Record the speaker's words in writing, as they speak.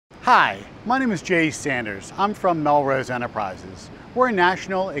Hi, my name is Jay Sanders. I'm from Melrose Enterprises. We're a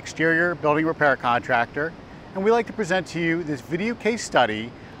national exterior building repair contractor, and we like to present to you this video case study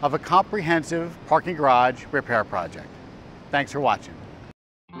of a comprehensive parking garage repair project. Thanks for watching.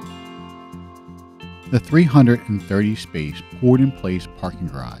 The 330-space poured-in-place parking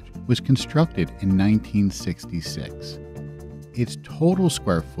garage was constructed in 1966. Its total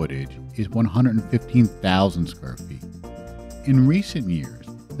square footage is 115,000 square feet. In recent years,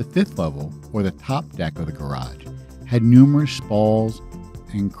 the fifth level, or the top deck of the garage, had numerous spalls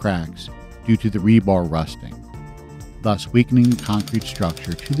and cracks due to the rebar rusting, thus weakening the concrete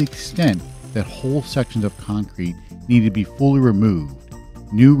structure to the extent that whole sections of concrete needed to be fully removed,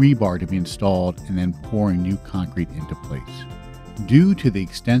 new rebar to be installed, and then pouring new concrete into place. Due to the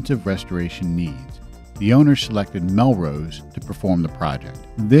extensive restoration needs, the owner selected Melrose to perform the project.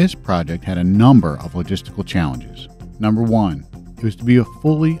 This project had a number of logistical challenges. Number one, it was to be a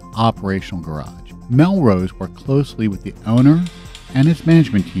fully operational garage. Melrose worked closely with the owner and its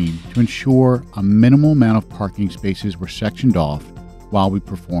management team to ensure a minimal amount of parking spaces were sectioned off while we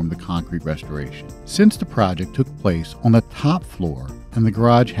performed the concrete restoration. Since the project took place on the top floor and the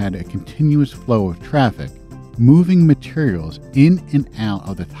garage had a continuous flow of traffic, moving materials in and out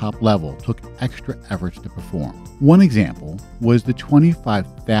of the top level took extra efforts to perform. One example was the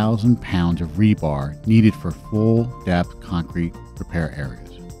 25,000 pounds of rebar needed for full-depth concrete repair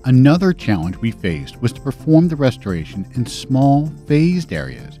areas. Another challenge we faced was to perform the restoration in small, phased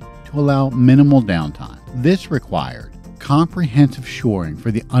areas to allow minimal downtime. This required comprehensive shoring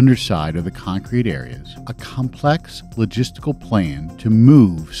for the underside of the concrete areas, a complex logistical plan to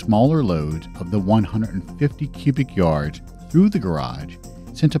move smaller loads of the 150 cubic yards through the garage,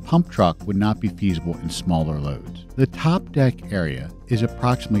 since a pump truck would not be feasible in smaller loads. The top deck area is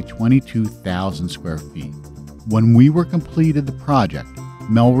approximately 22,000 square feet. When we were completed the project,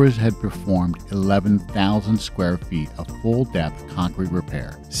 Melrose had performed 11,000 square feet of full-depth concrete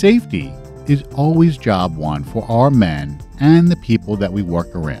repair. Safety is always job one for our men and the people that we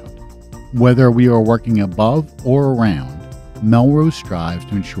work around. Whether we are working above or around, Melrose strives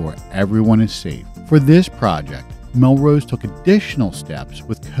to ensure everyone is safe. For this project, Melrose took additional steps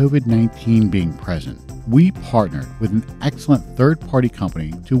with COVID-19 being present. We partnered with an excellent third-party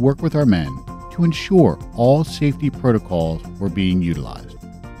company to work with our men to ensure all safety protocols were being utilized.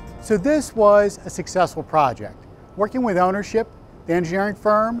 So this was a successful project. Working with ownership, the engineering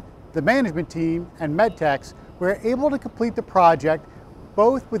firm, the management team, and Medtex, we were able to complete the project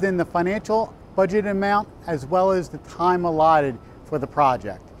both within the financial budget amount as well as the time allotted for the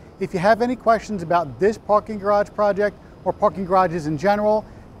project. If you have any questions about this parking garage project or parking garages in general,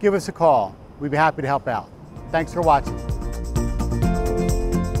 give us a call. We'd be happy to help out. Thanks for watching.